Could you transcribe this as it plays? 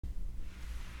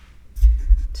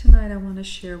tonight I want to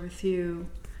share with you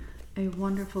a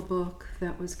wonderful book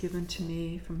that was given to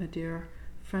me from a dear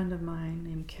friend of mine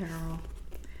named Carol.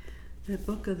 The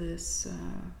book of this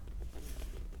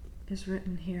is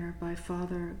written here by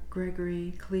Father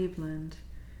Gregory Cleveland.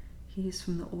 He's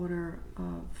from the Order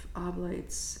of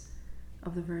Oblates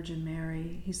of the Virgin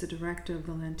Mary. He's the director of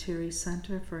the Lanteri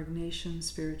Center for Ignatian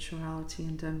Spirituality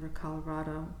in Denver,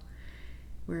 Colorado,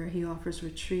 where he offers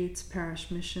retreats,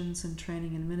 parish missions, and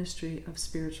training in ministry of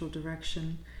spiritual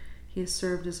direction. He has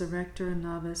served as a rector and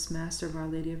novice master of Our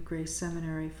Lady of Grace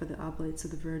Seminary for the Oblates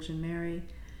of the Virgin Mary,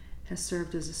 has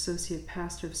served as associate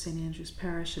pastor of St. Andrew's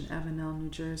Parish in Avenel, New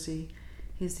Jersey.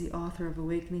 He is the author of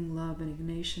Awakening Love and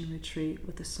Ignatian Retreat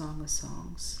with the Song of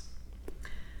Songs.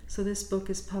 So this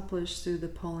book is published through the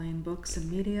Pauline Books and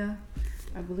Media.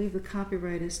 I believe the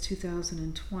copyright is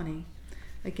 2020.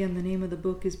 Again, the name of the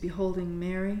book is Beholding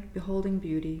Mary, Beholding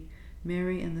Beauty,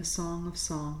 Mary and the Song of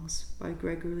Songs by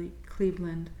Gregory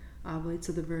Cleveland, Oblates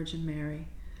of the Virgin Mary.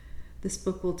 This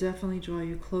book will definitely draw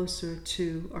you closer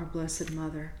to our Blessed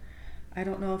Mother. I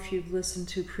don't know if you've listened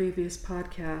to previous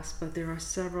podcasts, but there are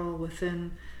several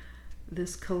within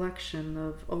this collection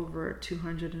of over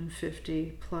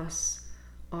 250 plus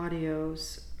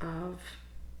audios of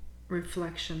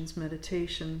reflections,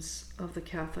 meditations of the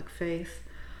Catholic faith.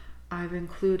 I've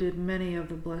included many of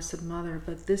the Blessed Mother,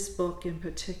 but this book in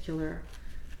particular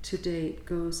to date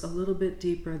goes a little bit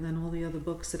deeper than all the other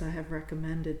books that I have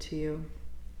recommended to you.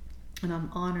 And I'm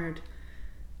honored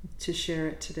to share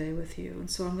it today with you. And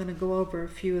so I'm going to go over a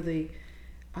few of the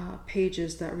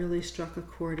pages that really struck a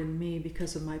chord in me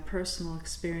because of my personal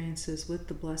experiences with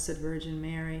the Blessed Virgin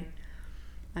Mary.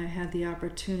 I had the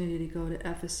opportunity to go to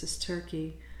Ephesus,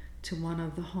 Turkey, to one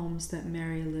of the homes that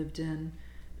Mary lived in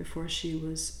before she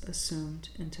was assumed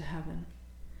into heaven.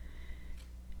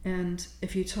 And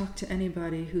if you talk to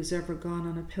anybody who's ever gone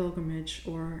on a pilgrimage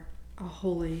or a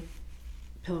holy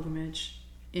pilgrimage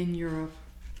in Europe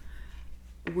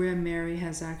where Mary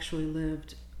has actually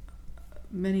lived,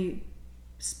 many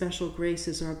special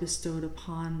graces are bestowed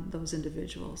upon those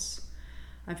individuals.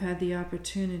 I've had the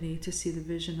opportunity to see the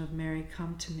vision of Mary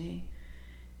come to me,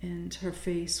 and her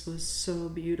face was so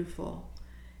beautiful,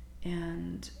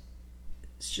 and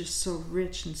it's just so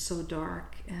rich and so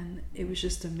dark, and it was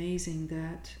just amazing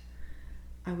that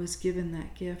I was given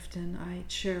that gift, and I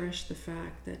cherish the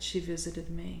fact that she visited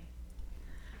me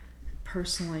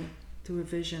personally through a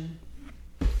vision.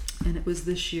 And it was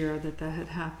this year that had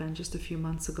happened, just a few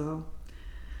months ago.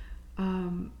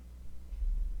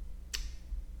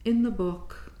 In the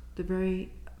book, the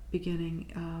very beginning,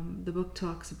 the book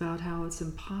talks about how it's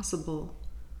impossible,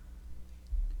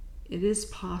 it is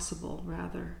possible,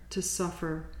 rather, to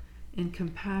suffer in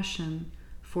compassion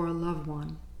for a loved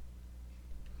one.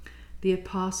 The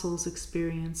apostles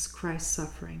experienced Christ's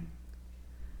suffering.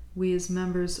 We as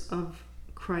members of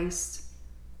Christ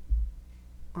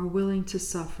are willing to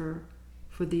suffer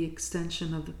for the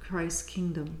extension of the Christ's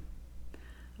kingdom.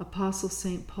 Apostle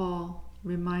St. Paul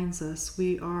reminds us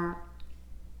we are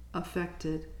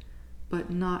affected but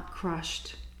not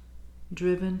crushed,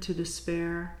 driven to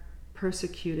despair,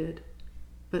 persecuted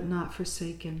but not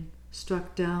forsaken,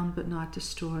 struck down but not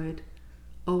destroyed,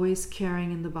 always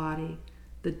carrying in the body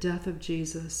the death of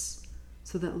Jesus,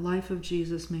 so that life of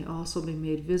Jesus may also be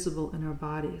made visible in our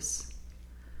bodies.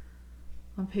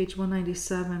 On page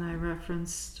 197, I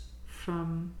referenced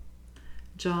from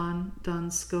John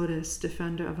Duns Scotus,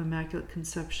 defender of Immaculate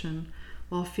Conception.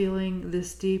 While feeling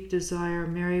this deep desire,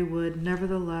 Mary would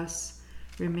nevertheless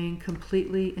remain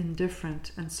completely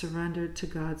indifferent and surrendered to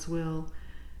God's will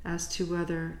as to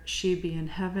whether she be in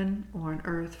heaven or on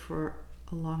earth for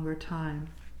a longer time.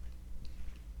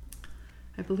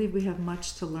 I believe we have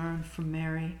much to learn from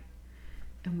Mary,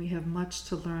 and we have much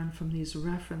to learn from these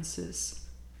references.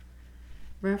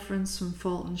 Reference from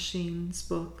Fulton Sheen's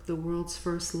book, The World's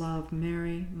First Love,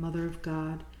 Mary, Mother of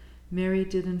God. Mary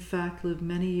did in fact live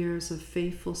many years of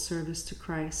faithful service to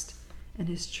Christ and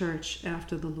his church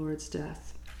after the Lord's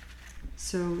death.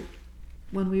 So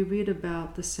when we read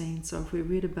about the saints, or if we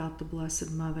read about the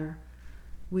Blessed Mother,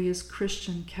 we as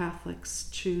Christian Catholics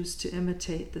choose to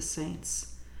imitate the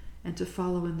saints and to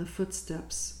follow in the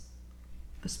footsteps,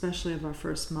 especially of our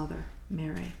first mother,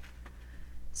 Mary.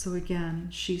 So again,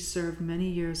 she served many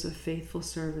years of faithful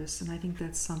service, and I think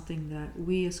that's something that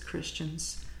we as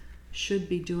Christians should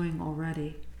be doing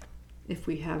already if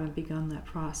we haven't begun that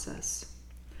process.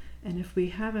 And if we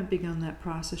haven't begun that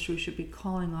process, we should be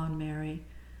calling on Mary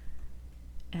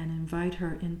and invite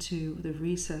her into the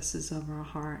recesses of our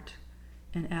heart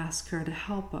and ask her to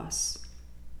help us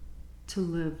to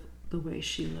live the way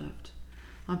she lived.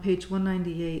 On page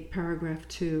 198, paragraph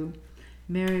 2,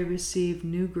 Mary received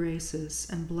new graces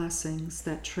and blessings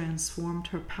that transformed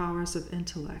her powers of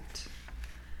intellect.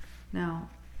 Now,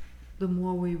 the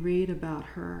more we read about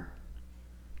her,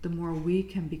 the more we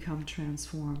can become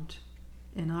transformed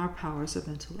in our powers of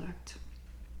intellect.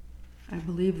 I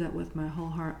believe that with my whole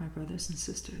heart, my brothers and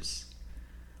sisters.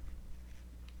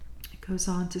 It goes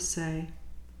on to say,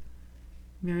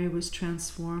 Mary was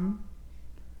transformed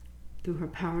through her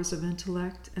powers of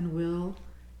intellect and will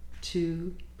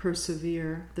to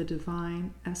persevere the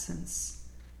divine essence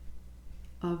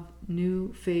of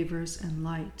new favors and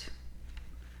light.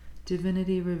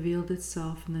 Divinity revealed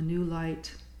itself in the new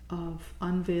light of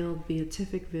unveiled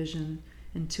beatific vision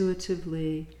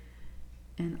intuitively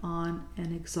and on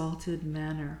an exalted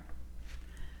manner.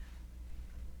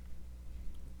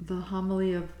 The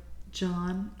homily of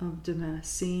John of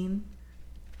Damascene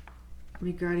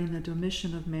regarding the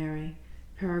Domitian of Mary,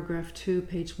 paragraph 2,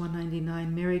 page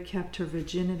 199, Mary kept her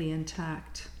virginity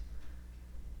intact.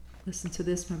 Listen to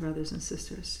this, my brothers and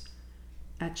sisters.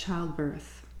 At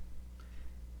childbirth,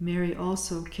 Mary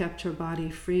also kept her body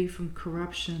free from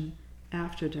corruption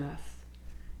after death.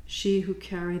 She who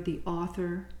carried the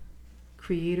author,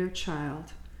 creator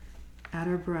child at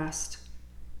her breast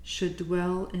should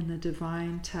dwell in the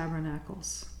divine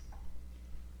tabernacles.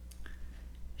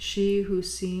 She who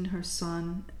seen her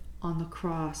Son on the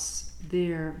cross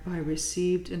thereby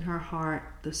received in her heart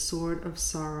the sword of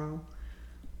sorrow,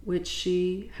 which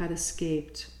she had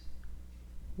escaped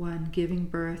when giving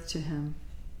birth to him,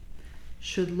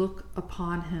 should look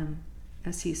upon him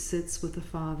as he sits with the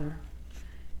Father.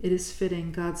 It is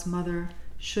fitting God's mother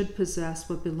should possess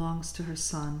what belongs to her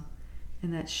Son,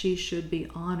 and that she should be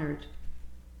honored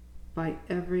by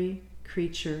every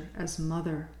creature as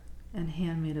mother and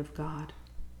handmaid of God.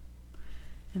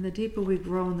 And the deeper we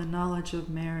grow in the knowledge of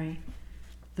Mary,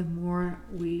 the more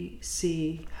we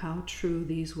see how true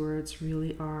these words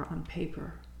really are on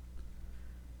paper.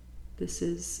 This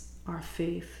is our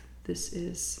faith. This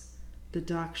is the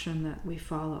doctrine that we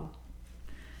follow.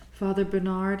 Father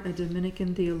Bernard, a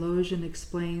Dominican theologian,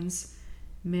 explains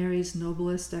Mary's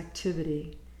noblest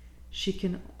activity. She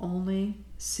can only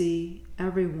see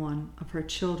every one of her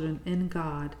children in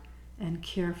God and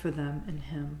care for them in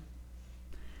Him.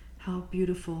 How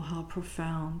beautiful, how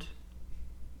profound,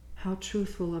 how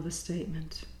truthful of a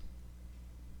statement.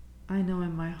 I know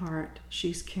in my heart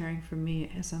she's caring for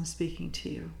me as I'm speaking to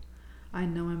you. I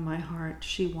know in my heart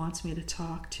she wants me to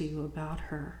talk to you about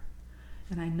her.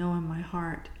 And I know in my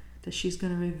heart that she's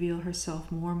going to reveal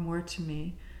herself more and more to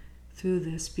me through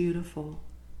this beautiful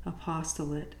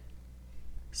apostolate,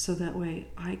 so that way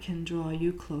I can draw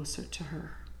you closer to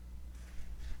her.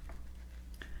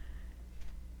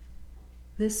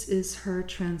 This is her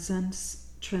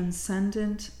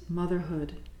transcendent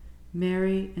motherhood,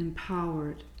 Mary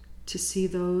empowered to see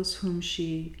those whom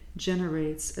she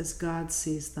generates as God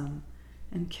sees them,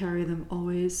 and carry them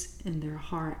always in their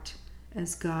heart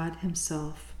as God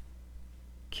Himself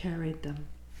carried them.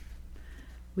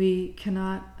 We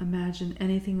cannot imagine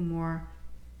anything more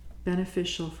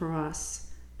beneficial for us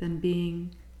than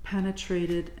being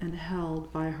penetrated and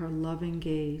held by her loving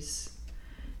gaze.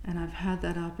 And I've had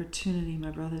that opportunity, my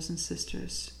brothers and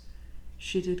sisters.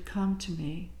 She did come to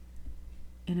me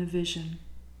in a vision,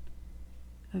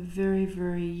 a very,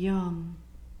 very young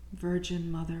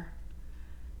virgin mother,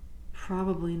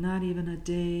 probably not even a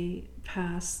day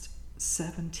past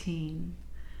 17.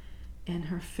 And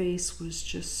her face was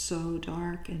just so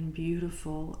dark and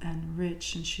beautiful and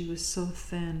rich, and she was so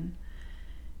thin.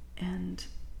 And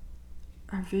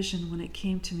our vision, when it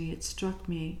came to me, it struck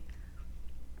me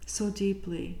so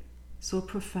deeply, so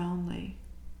profoundly.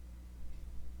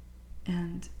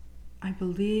 And I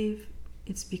believe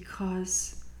it's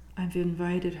because I've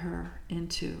invited her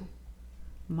into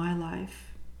my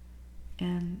life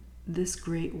and this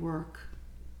great work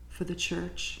for the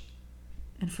church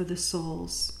and for the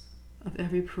souls of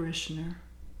every parishioner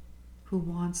who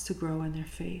wants to grow in their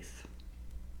faith.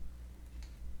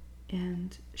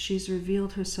 And she's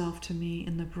revealed herself to me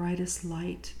in the brightest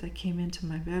light that came into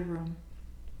my bedroom.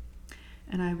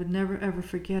 And I would never ever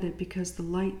forget it, because the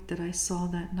light that I saw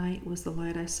that night was the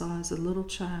light I saw as a little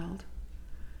child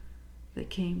that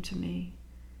came to me,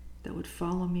 that would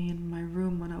follow me in my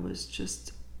room when I was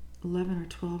just 11 or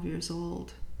 12 years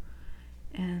old.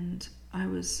 And I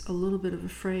was a little bit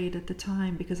afraid at the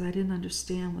time because I didn't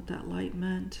understand what that light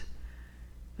meant.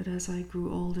 But as I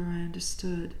grew older, I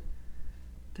understood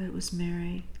that it was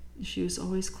Mary. She was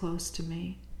always close to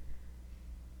me.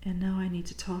 And now I need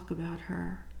to talk about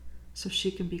her so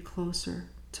she can be closer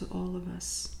to all of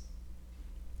us.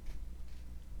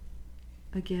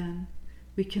 Again,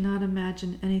 we cannot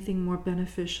imagine anything more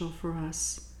beneficial for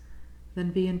us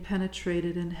then being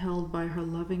penetrated and held by her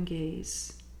loving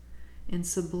gaze. In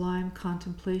sublime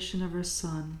contemplation of her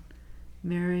Son,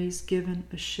 Mary's given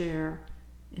a share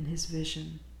in his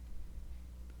vision.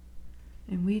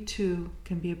 And we too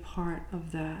can be a part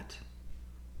of that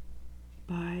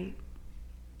by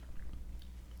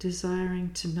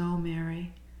desiring to know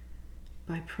Mary,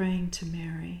 by praying to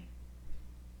Mary,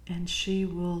 and she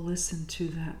will listen to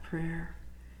that prayer,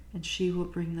 and she will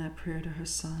bring that prayer to her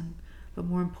Son. But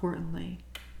more importantly,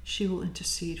 she will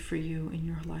intercede for you in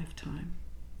your lifetime.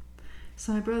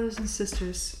 So my brothers and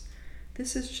sisters,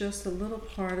 this is just a little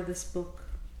part of this book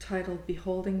titled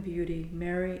Beholding Beauty,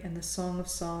 Mary and the Song of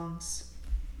Songs,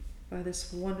 by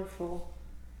this wonderful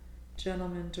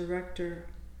gentleman, director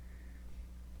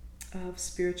of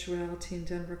spirituality in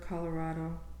Denver,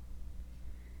 Colorado.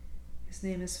 His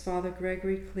name is Father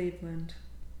Gregory Cleveland,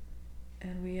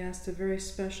 and we asked a very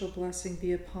special blessing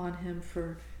be upon him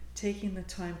for taking the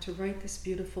time to write this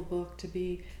beautiful book, to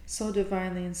be so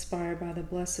divinely inspired by the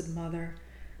Blessed Mother,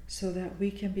 so that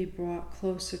we can be brought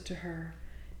closer to her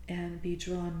and be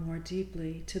drawn more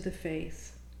deeply to the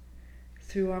faith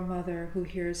through our Mother, who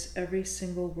hears every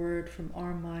single word from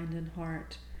our mind and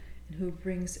heart, and who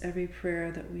brings every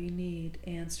prayer that we need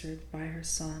answered by her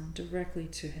Son directly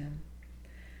to him.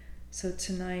 So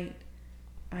tonight,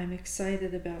 I'm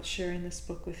excited about sharing this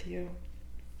book with you.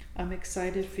 I'm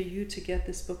excited for you to get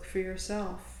this book for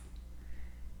yourself.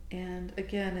 And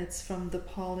again, it's from the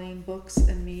Pauline Books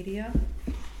and Media.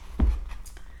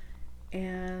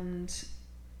 And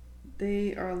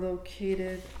they are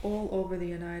located all over the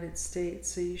United States,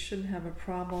 so you shouldn't have a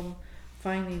problem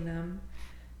finding them.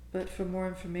 But for more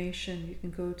information, you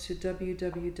can go to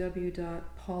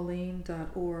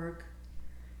www.pauline.org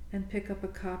and pick up a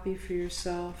copy for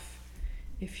yourself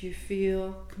if you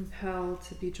feel compelled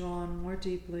to be drawn more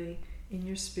deeply in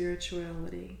your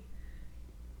spirituality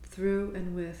through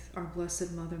and with our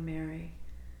Blessed Mother Mary.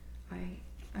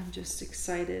 I'm just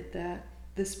excited that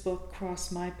this book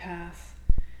crossed my path,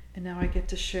 and now I get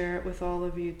to share it with all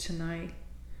of you tonight.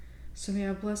 So may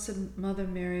our Blessed Mother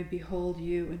Mary behold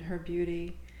you in her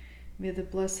beauty. May the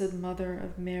Blessed Mother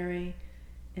of Mary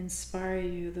inspire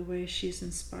you the way she's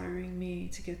inspiring me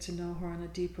to get to know her on a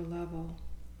deeper level.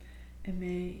 And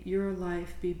may your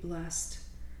life be blessed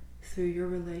through your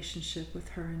relationship with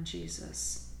her and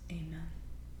Jesus. Amen.